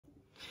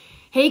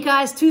Hey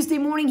guys, Tuesday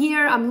morning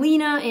here. I'm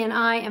Lina and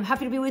I am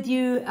happy to be with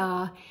you.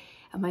 My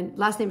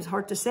last name is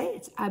hard to say.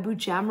 It's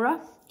Abujamra.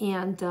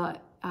 And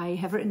I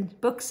have written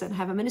books and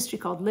have a ministry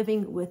called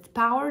Living with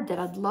Power that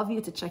I'd love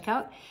you to check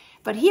out.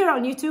 But here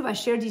on YouTube, I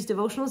share these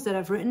devotionals that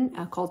I've written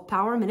called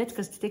Power Minute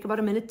because they take about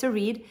a minute to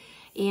read.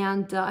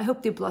 And I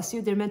hope they bless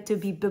you. They're meant to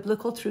be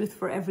biblical truth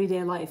for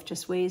everyday life,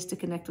 just ways to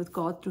connect with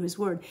God through his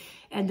word.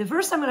 And the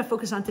verse I'm going to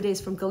focus on today is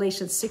from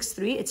Galatians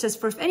 6:3. It says,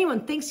 "For if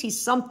anyone thinks he's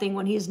something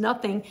when he is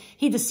nothing,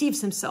 he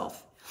deceives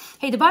himself."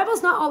 Hey, the Bible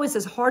is not always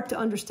as hard to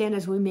understand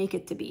as we make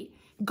it to be.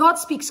 God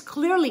speaks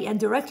clearly and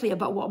directly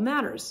about what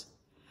matters.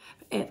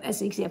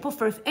 As an example,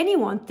 for if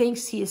anyone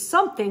thinks he is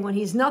something when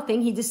he's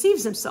nothing, he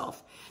deceives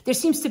himself. There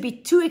seems to be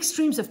two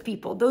extremes of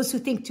people, those who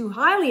think too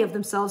highly of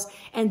themselves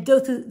and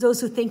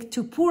those who think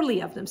too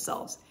poorly of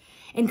themselves.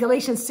 In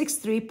Galatians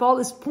 6:3, Paul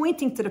is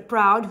pointing to the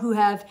proud who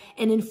have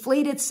an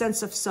inflated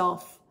sense of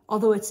self,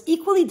 although it's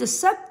equally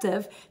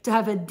deceptive to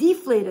have a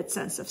deflated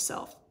sense of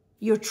self.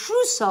 Your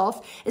true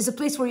self is a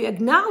place where you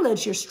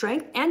acknowledge your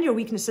strength and your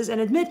weaknesses and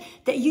admit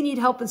that you need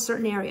help in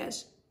certain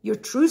areas. Your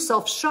true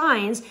self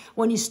shines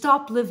when you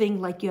stop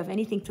living like you have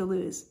anything to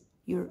lose.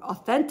 Your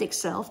authentic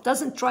self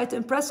doesn't try to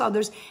impress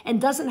others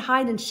and doesn't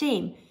hide in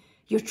shame.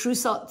 Your true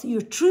self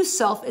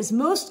is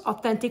most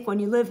authentic when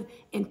you live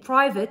in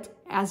private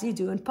as you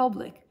do in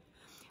public.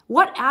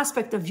 What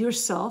aspect of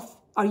yourself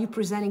are you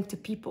presenting to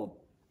people?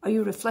 Are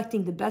you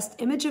reflecting the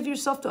best image of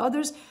yourself to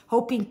others,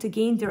 hoping to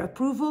gain their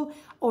approval?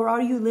 Or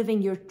are you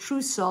living your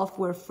true self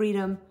where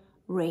freedom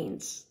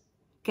reigns?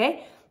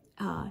 Okay?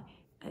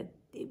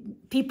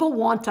 People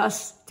want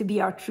us to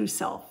be our true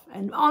self.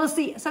 And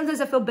honestly,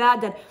 sometimes I feel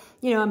bad that,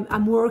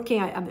 I'm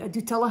working. I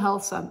do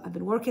telehealth, so I've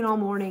been working all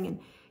morning. And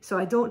so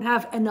I don't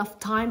have enough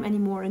time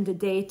anymore in the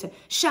day to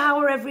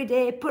shower every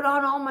day, put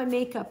on all my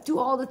makeup, do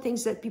all the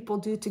things that people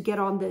do to get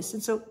on this.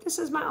 And so this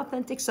is my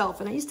authentic self.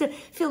 And I used to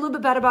feel a little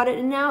bit bad about it.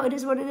 And now it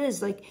is what it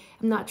is. Like,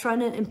 I'm not trying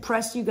to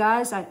impress you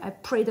guys. I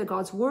pray that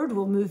God's word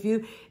will move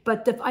you.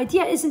 But the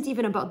idea isn't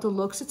even about the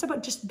looks. It's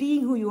about just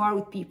being who you are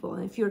with people.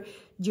 And if you're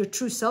your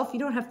true self, you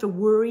don't have to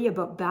worry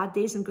about bad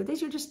days and good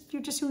days. You're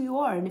just who you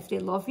are. And if they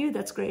love you,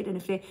 that's great. And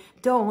if they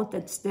don't,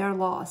 that's their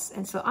loss.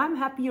 And so I'm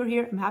happy you're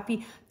here. I'm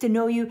happy to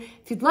know you.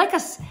 If you'd like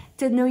us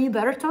to know you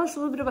better, tell us a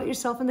little bit about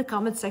yourself in the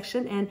comment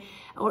section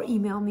or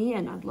email me.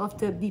 And I'd love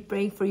to be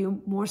praying for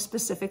you more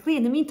specifically.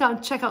 In the meantime,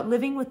 check out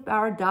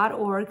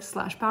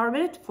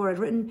livingwithpower.org/powerminute for a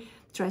written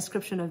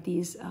transcription of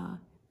these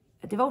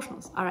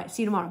devotionals. All right.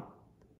 See you tomorrow.